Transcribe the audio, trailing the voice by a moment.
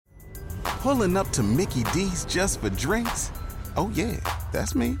Pulling up to Mickey D's just for drinks? Oh yeah,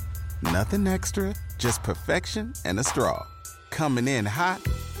 that's me. Nothing extra, just perfection and a straw. Coming in hot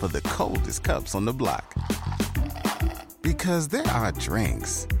for the coldest cups on the block. Because there are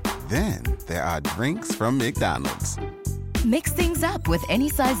drinks. Then there are drinks from McDonald's. Mix things up with any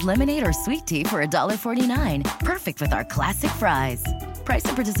size lemonade or sweet tea for $1.49. Perfect with our classic fries. Price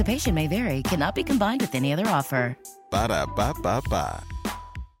and participation may vary. Cannot be combined with any other offer. Ba-da-ba-ba-ba.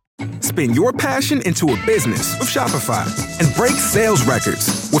 Spin your passion into a business with Shopify and break sales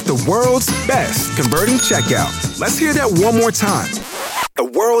records with the world's best converting checkout. Let's hear that one more time. The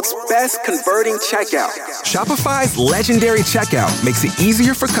world's best converting checkout. Shopify's legendary checkout makes it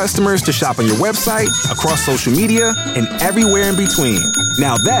easier for customers to shop on your website, across social media, and everywhere in between.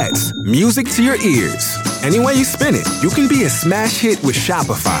 Now that's music to your ears. Any way you spin it, you can be a smash hit with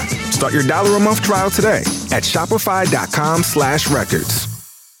Shopify. Start your $1 a month trial today at shopify.com/records.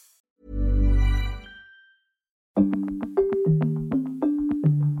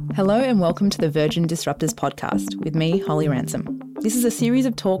 Hello and welcome to the Virgin Disruptors podcast with me, Holly Ransom. This is a series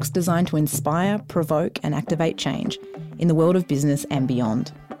of talks designed to inspire, provoke and activate change in the world of business and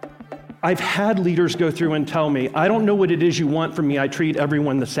beyond. I've had leaders go through and tell me, I don't know what it is you want from me, I treat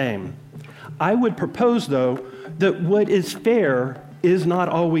everyone the same. I would propose, though, that what is fair is not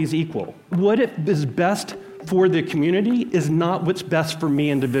always equal. What is best for the community is not what's best for me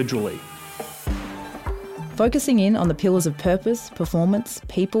individually. Focusing in on the pillars of purpose, performance,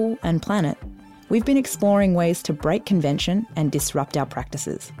 people and planet, we've been exploring ways to break convention and disrupt our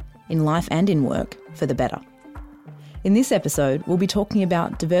practices, in life and in work, for the better. In this episode, we'll be talking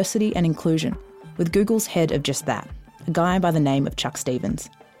about diversity and inclusion with Google's head of just that, a guy by the name of Chuck Stevens.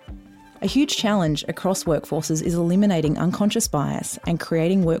 A huge challenge across workforces is eliminating unconscious bias and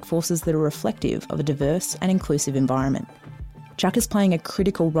creating workforces that are reflective of a diverse and inclusive environment. Chuck is playing a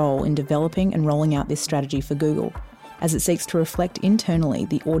critical role in developing and rolling out this strategy for Google, as it seeks to reflect internally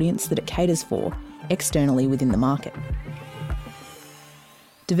the audience that it caters for externally within the market.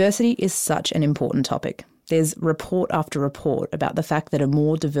 Diversity is such an important topic. There's report after report about the fact that a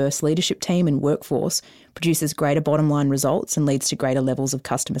more diverse leadership team and workforce produces greater bottom line results and leads to greater levels of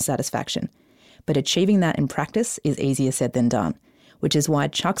customer satisfaction. But achieving that in practice is easier said than done, which is why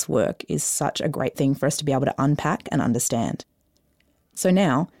Chuck's work is such a great thing for us to be able to unpack and understand. So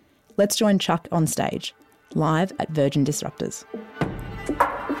now, let's join Chuck on stage, live at Virgin Disruptors.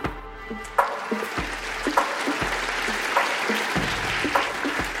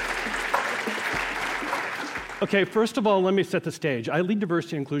 Okay, first of all, let me set the stage. I lead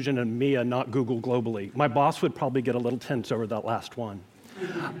diversity and inclusion in EMEA, not Google globally. My boss would probably get a little tense over that last one.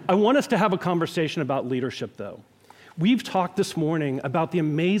 I want us to have a conversation about leadership, though. We've talked this morning about the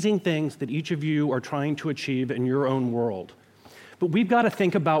amazing things that each of you are trying to achieve in your own world. But we've got to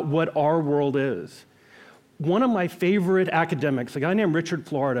think about what our world is. One of my favorite academics, a guy named Richard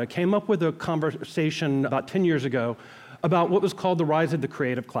Florida, came up with a conversation about 10 years ago about what was called the rise of the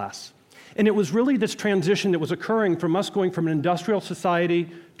creative class. And it was really this transition that was occurring from us going from an industrial society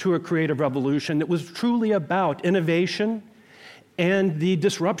to a creative revolution that was truly about innovation and the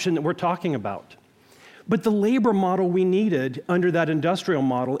disruption that we're talking about. But the labor model we needed under that industrial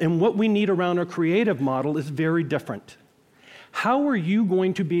model and what we need around a creative model is very different. How are you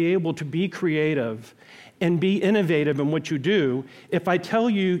going to be able to be creative and be innovative in what you do if I tell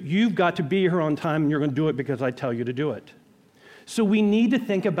you you've got to be here on time and you're going to do it because I tell you to do it? So we need to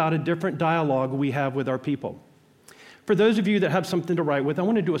think about a different dialogue we have with our people. For those of you that have something to write with, I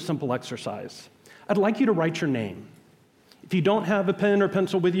want to do a simple exercise. I'd like you to write your name. If you don't have a pen or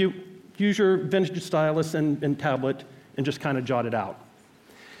pencil with you, use your vintage stylus and tablet and just kind of jot it out.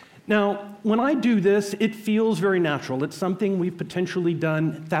 Now, when I do this, it feels very natural. It's something we've potentially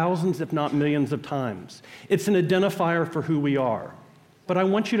done thousands, if not millions of times. It's an identifier for who we are. But I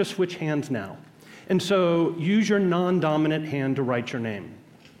want you to switch hands now. And so use your non-dominant hand to write your name.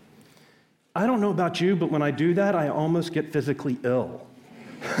 I don't know about you, but when I do that, I almost get physically ill.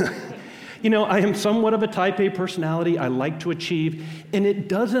 You know, I am somewhat of a type A personality. I like to achieve, and it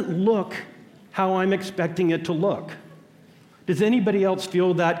doesn't look how I'm expecting it to look. Does anybody else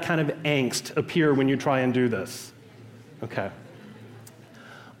feel that kind of angst appear when you try and do this? Okay.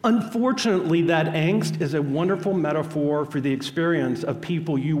 Unfortunately, that angst is a wonderful metaphor for the experience of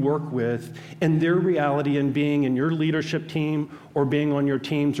people you work with and their reality in being in your leadership team or being on your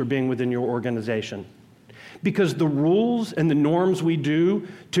teams or being within your organization. Because the rules and the norms we do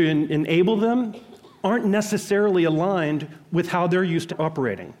to enable them aren't necessarily aligned with how they're used to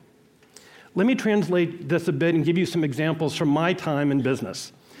operating. Let me translate this a bit and give you some examples from my time in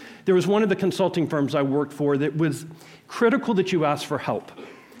business. There was one of the consulting firms I worked for that was critical that you ask for help.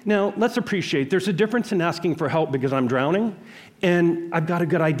 Now, let's appreciate there's a difference in asking for help because I'm drowning, and I've got a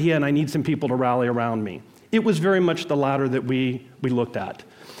good idea and I need some people to rally around me. It was very much the latter that we looked at.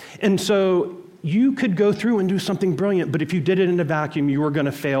 And so you could go through and do something brilliant, but if you did it in a vacuum, you were going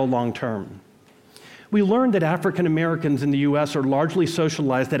to fail long term. We learned that African Americans in the US are largely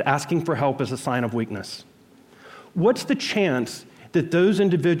socialized that asking for help is a sign of weakness. What's the chance that those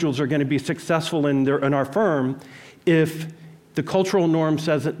individuals are going to be successful in our firm if the cultural norm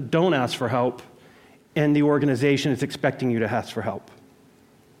says that don't ask for help and the organization is expecting you to ask for help?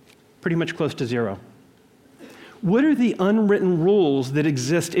 Pretty much close to zero. What are the unwritten rules that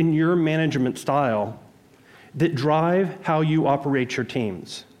exist in your management style that drive how you operate your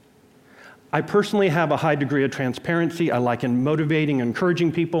teams? I personally have a high degree of transparency. I like motivating,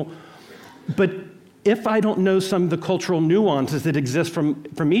 encouraging people. But if I don't know some of the cultural nuances that exist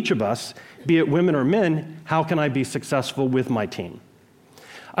from each of us, be it women or men, how can I be successful with my team?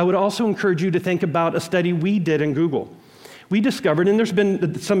 I would also encourage you to think about a study we did in Google. We discovered, and there's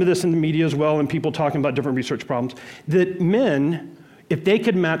been some of this in the media as well, and people talking about different research problems, that men, if they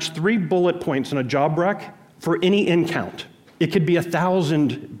could match 3 bullet points in a job rec for any in count, it could be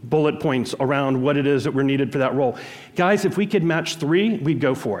 1,000 bullet points around what it is that were needed for that role. Guys, if we could match 3, we'd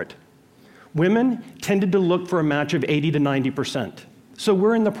go for it. Women tended to look for a match of 80 to 90%. So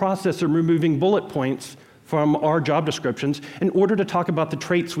we're in the process of removing bullet points from our job descriptions in order to talk about the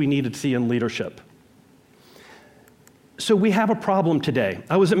traits we need to see in leadership. So we have a problem today.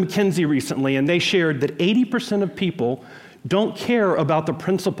 I was at McKinsey recently, and they shared that 80% of people don't care about the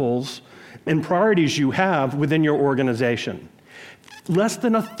principles and priorities you have within your organization. Less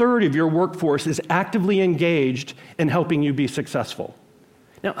than a third of your workforce is actively engaged in helping you be successful.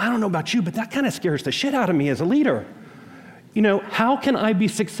 Now, I don't know about you, but that kind of scares the shit out of me as a leader. You know, how can I be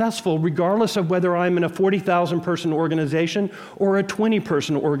successful regardless of whether I'm in a 40,000 person organization or a 20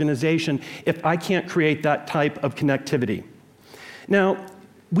 person organization if I can't create that type of connectivity? Now,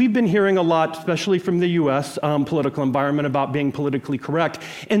 we've been hearing a lot, especially from the US political environment, about being politically correct.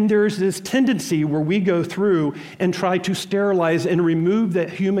 And there's this tendency where we go through and try to sterilize and remove that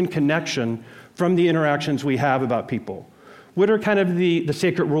human connection from the interactions we have about people. What are kind of the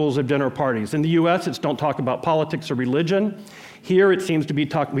sacred rules of dinner parties? In the US, it's don't talk about politics or religion. Here, it seems to be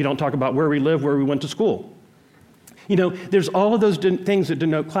we don't talk about where we live, where we went to school. You know, there's all of those things that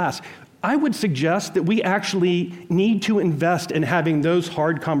denote class. I would suggest that we actually need to invest in having those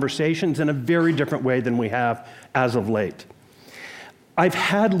hard conversations in a very different way than we have as of late. I've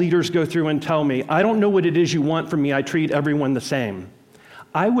had leaders go through and tell me, I don't know what it is you want from me, I treat everyone the same.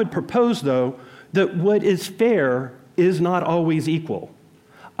 I would propose, though, that what is fair is not always equal.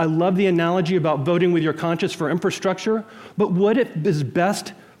 I love the analogy about voting with your conscience for infrastructure, but what is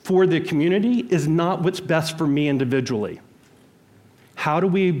best for the community is not what's best for me individually. How do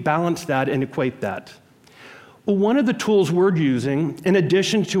we balance that and equate that? Well, one of the tools we're using, in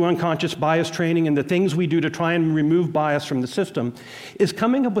addition to unconscious bias training and the things we do to try and remove bias from the system, is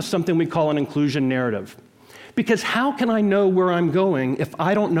coming up with something we call an inclusion narrative. Because how can I know where I'm going if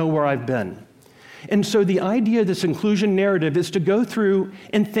I don't know where I've been? And so the idea of this inclusion narrative is to go through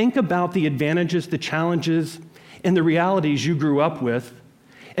and think about the advantages, the challenges, and the realities you grew up with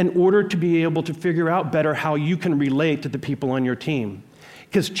in order to be able to figure out better how you can relate to the people on your team.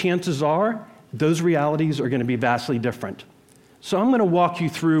 Because chances are, those realities are going to be vastly different. So I'm going to walk you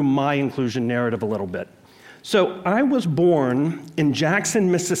through my inclusion narrative a little bit. So I was born in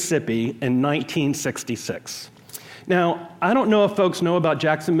Jackson, Mississippi in 1966. Now, I don't know if folks know about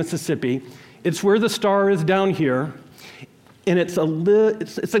Jackson, Mississippi. It's where the star is down here, and it's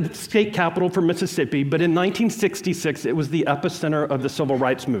a state capital for Mississippi, but in 1966, it was the epicenter of the civil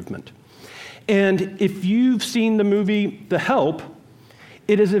rights movement. And if you've seen the movie The Help,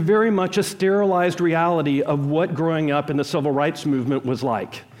 it is very much a sterilized reality of what growing up in the civil rights movement was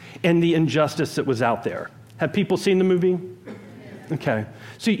like and the injustice that was out there. Have people seen the movie? Okay.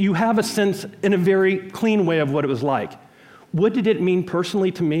 So you have a sense in a very clean way of what it was like. What did it mean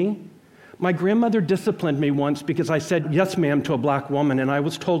personally to me? My grandmother disciplined me once because I said yes, ma'am, to a black woman, and I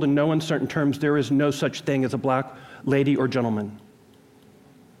was told in no uncertain terms there is no such thing as a black lady or gentleman.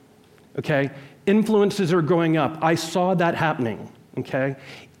 Okay? Influences are growing up. I saw that happening. Okay?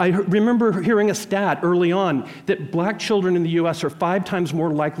 I remember hearing a stat early on that black children in the US are 5 times more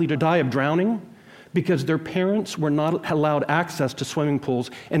likely to die of drowning because their parents were not allowed access to swimming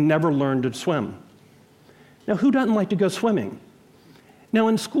pools and never learned to swim. Now, who doesn't like to go swimming? Now,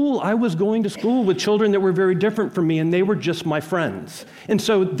 in school, I was going to school with children that were very different from me, and they were just my friends. And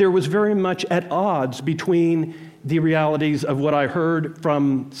so there was very much at odds between the realities of what I heard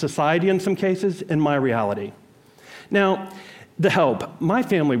from society in some cases and my reality. Now, The help. My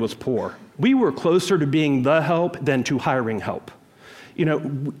family was poor. We were closer to being the help than to hiring help. You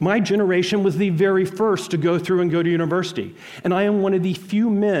know, my generation was the very first to go through and go to university. And I am one of the few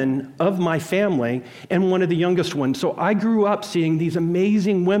men of my family and one of the youngest ones. So I grew up seeing these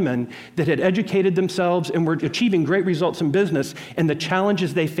amazing women that had educated themselves and were achieving great results in business and the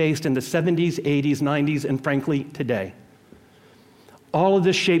challenges they faced in the 70s, 80s, 90s, and frankly, today. All of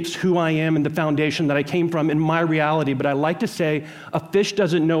this shapes who I am and the foundation that I came from in my reality. But I like to say a fish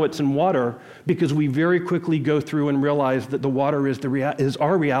doesn't know it's in water because we very quickly go through and realize that the water is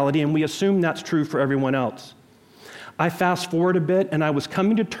our reality, and we assume that's true for everyone else. I fast forward a bit, and I was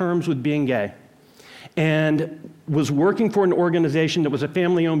coming to terms with being gay and was working for an organization that was a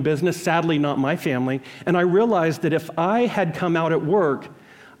family-owned business, sadly not my family, and I realized that if I had come out at work,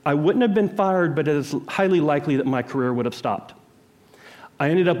 I wouldn't have been fired, but it is highly likely that my career would have stopped. I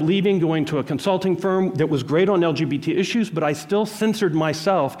ended up leaving, going to a consulting firm that was great on LGBT issues, but I still censored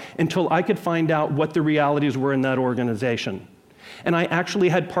myself until I could find out what the realities were in that organization. And I actually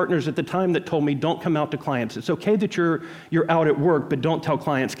had partners at the time that told me, don't come out to clients. It's okay that you're out at work, but don't tell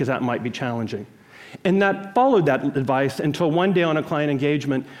clients because that might be challenging. And that followed that advice until one day on a client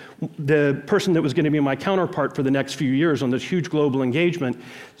engagement, the person that was going to be my counterpart for the next few years on this huge global engagement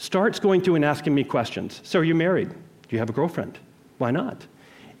starts going through and asking me questions. So are you married? Do you have a girlfriend? Why not?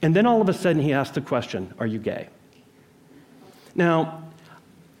 And then all of a sudden he asked the question, are you gay? Now,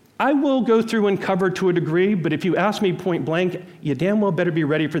 I will go through and cover to a degree, but if you ask me point blank, you damn well better be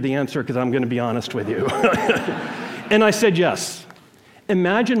ready for the answer because I'm going to be honest with you. And I said yes.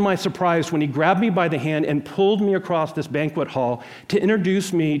 Imagine my surprise when he grabbed me by the hand and pulled me across this banquet hall to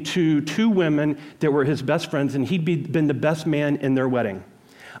introduce me to two women that were his best friends, and he'd been the best man in their wedding.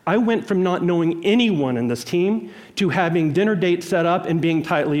 I went from not knowing anyone in this team to having dinner dates set up and being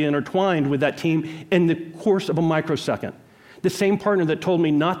tightly intertwined with that team in the course of a microsecond. The same partner that told me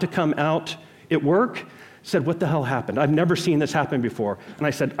not to come out at work said, what the hell happened? I've never seen this happen before. And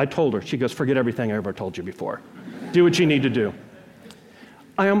I said, I told her. She goes, forget everything I ever told you before. Do what you need to do.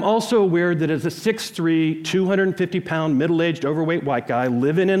 I am also aware that as a 6'3", 250-pound, middle-aged, overweight white guy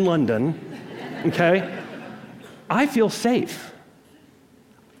living in London, okay, I feel safe.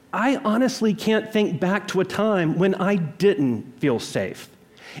 I honestly can't think back to a time when I didn't feel safe.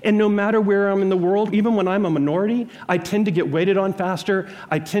 And no matter where I'm in the world, even when I'm a minority, I tend to get waited on faster.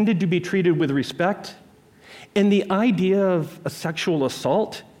 I tended to be treated with respect. And the idea of a sexual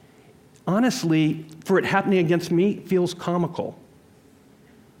assault, honestly, for it happening against me, feels comical.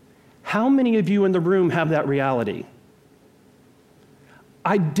 How many of you in the room have that reality?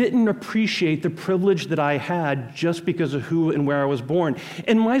 I didn't appreciate the privilege that I had just because of who and where I was born.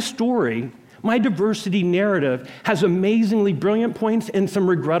 And my story, my diversity narrative, has amazingly brilliant points and some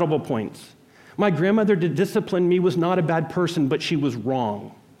regrettable points. My grandmother that disciplined me was not a bad person, but she was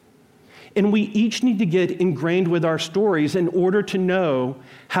wrong. And we each need to get ingrained with our stories in order to know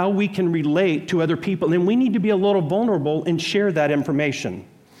how we can relate to other people. And we need to be a little vulnerable and share that information.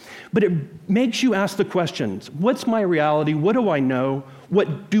 But it makes you ask the questions, what's my reality? What do I know?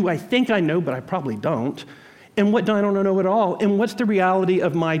 What do I think I know, but I probably don't? And what do I don't know at all? And what's the reality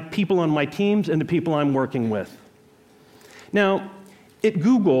of my people on my teams and the people I'm working with? Now, at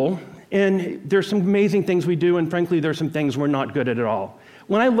Google, and there's some amazing things we do, and frankly, there's some things we're not good at all.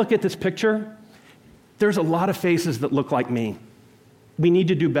 When I look at this picture, there's a lot of faces that look like me. We need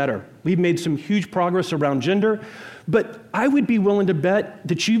to do better. We've made some huge progress around gender, but I would be willing to bet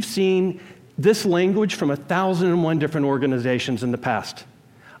that you've seen this language from 1,001 different organizations in the past.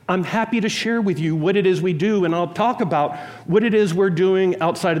 I'm happy to share with you what it is we do, and I'll talk about what it is we're doing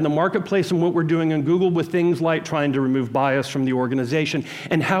outside in the marketplace and what we're doing in Google with things like trying to remove bias from the organization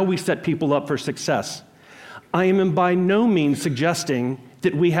and how we set people up for success. I am by no means suggesting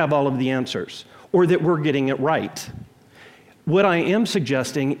that we have all of the answers or that we're getting it right. What I am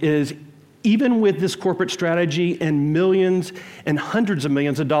suggesting is even with this corporate strategy and millions and hundreds of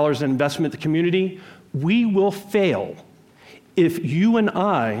millions of dollars in investment in the community, we will fail if you and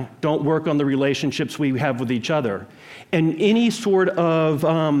I don't work on the relationships we have with each other. And any sort of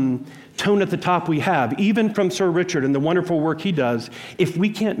tone at the top we have, even from Sir Richard and the wonderful work he does, if we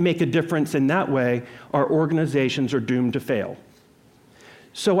can't make a difference in that way, our organizations are doomed to fail.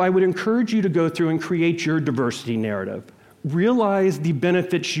 So I would encourage you to go through and create your diversity narrative. Realize the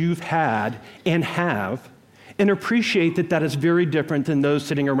benefits you've had and have, and appreciate that that is very different than those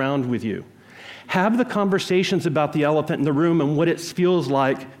sitting around with you. Have the conversations about the elephant in the room and what it feels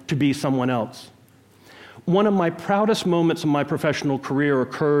like to be someone else. One of my proudest moments in my professional career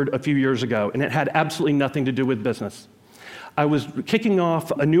occurred a few years ago, and it had absolutely nothing to do with business. I was kicking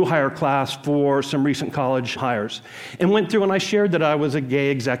off a new hire class for some recent college hires and went through and I shared that I was a gay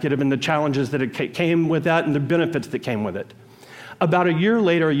executive and the challenges that it came with that and the benefits that came with it. About a year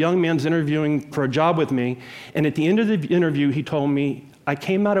later, a young man's interviewing for a job with me, and at the end of the interview, he told me, I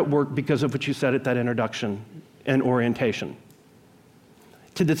came out at work because of what you said at that introduction and orientation.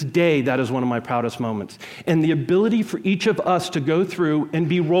 To this day, that is one of my proudest moments. And the ability for each of us to go through and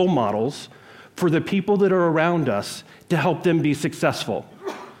be role models for the people that are around us to help them be successful.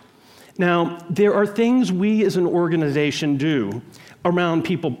 Now, there are things we as an organization do around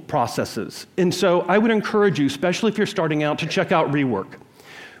people processes. And so I would encourage you, especially if you're starting out, to check out Rework.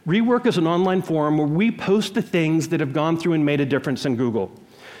 Rework is an online forum where we post the things that have gone through and made a difference in Google.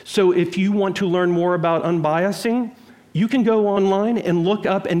 So if you want to learn more about unbiasing, you can go online and look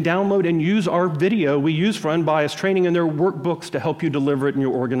up and download and use our video we use for unbiased training and their workbooks to help you deliver it in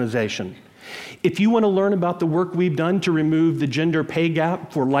your organization. If you want to learn about the work we've done to remove the gender pay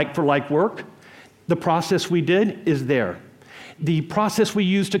gap for like work, the process we did is there. The process we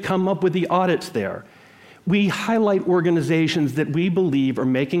used to come up with the audit's there. We highlight organizations that we believe are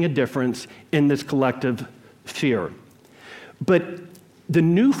making a difference in this collective sphere. But the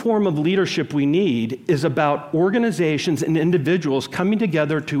new form of leadership we need is about organizations and individuals coming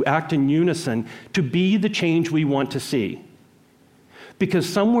together to act in unison to be the change we want to see. Because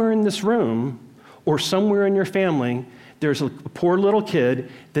somewhere in this room or somewhere in your family, there's a poor little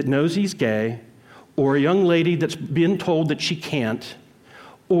kid that knows he's gay, or a young lady that's been told that she can't,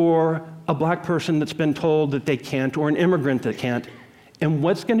 or a black person that's been told that they can't, or an immigrant that can't. And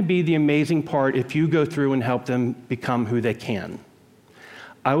what's going to be the amazing part if you go through and help them become who they can?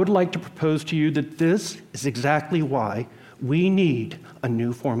 I would like to propose to you that this is exactly why we need a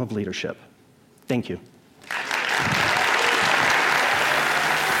new form of leadership. Thank you.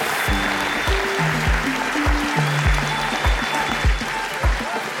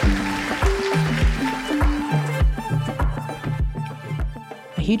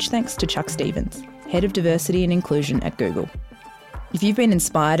 A huge thanks to Chuck Stevens, Head of Diversity and Inclusion at Google. If you've been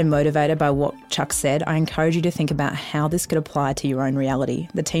inspired and motivated by what Chuck said, I encourage you to think about how this could apply to your own reality,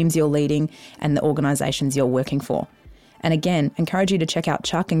 the teams you're leading and the organisations you're working for. And again, encourage you to check out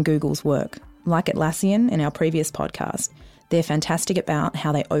Chuck and Google's work. Like Atlassian in our previous podcast, they're fantastic about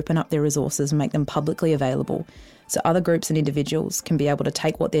how they open up their resources and make them publicly available so other groups and individuals can be able to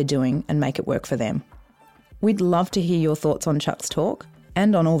take what they're doing and make it work for them. We'd love to hear your thoughts on Chuck's talk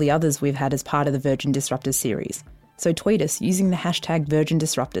and on all the others we've had as part of the Virgin Disruptors series. So tweet us using the hashtag Virgin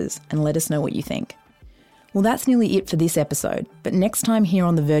Disruptors and let us know what you think. Well, that's nearly it for this episode, but next time here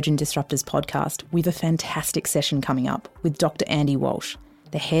on the Virgin Disruptors podcast, we've a fantastic session coming up with Dr. Andy Walsh,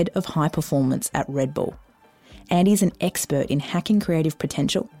 the head of high performance at Red Bull. Andy's an expert in hacking creative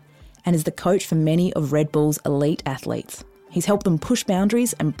potential and is the coach for many of Red Bull's elite athletes. He's helped them push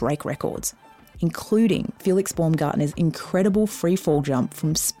boundaries and break records, including Felix Baumgartner's incredible free fall jump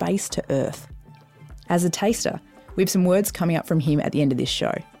from space to Earth. As a taster, we have some words coming up from him at the end of this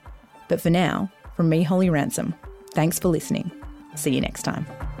show. But for now, from me, Holly Ransom, thanks for listening. See you next time.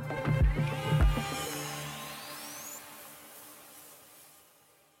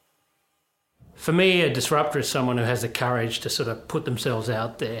 For me, a disruptor is someone who has the courage to sort of put themselves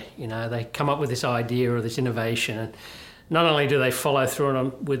out there. You know, they come up with this idea or this innovation, and not only do they follow through on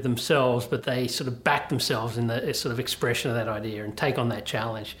it with themselves, but they sort of back themselves in the sort of expression of that idea and take on that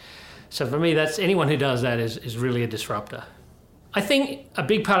challenge. So for me, that's anyone who does that is really a disruptor. I think a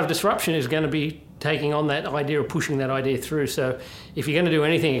big part of disruption is going to be taking on that idea or pushing that idea through. So if you're going to do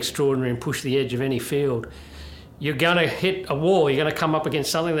anything extraordinary and push the edge of any field, you're going to hit a wall. You're going to come up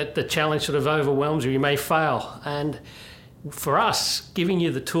against something that the challenge sort of overwhelms you. You may fail. And for us, giving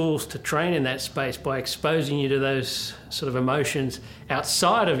you the tools to train in that space by exposing you to those sort of emotions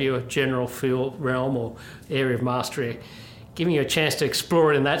outside of your general field realm or area of mastery, giving you a chance to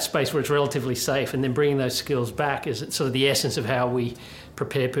explore it in that space where it's relatively safe, and then bringing those skills back is sort of the essence of how we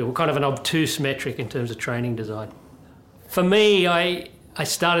prepare people, kind of an obtuse metric in terms of training design. For me, I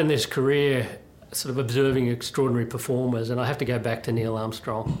started this career sort of observing extraordinary performers, and I have to go back to Neil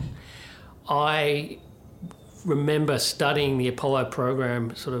Armstrong. I remember studying the Apollo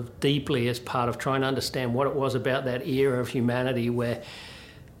program sort of deeply as part of trying to understand what it was about that era of humanity where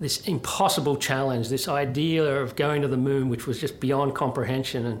this impossible challenge, this idea of going to the moon, which was just beyond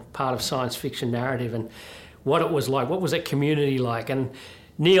comprehension and part of science fiction narrative, and what it was like, what was that community like. And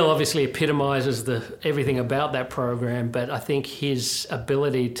Neil obviously epitomizes everything about that program, but I think his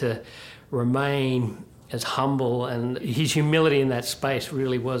ability to remain as humble and his humility in that space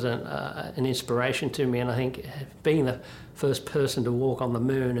really was an inspiration to me. And I think being the first person to walk on the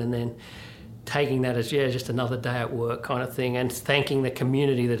moon and then taking that as, just another day at work kind of thing, and thanking the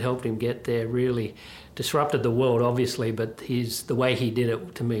community that helped him get there. Really disrupted the world, obviously, but the way he did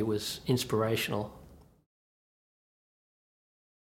it, to me, was inspirational.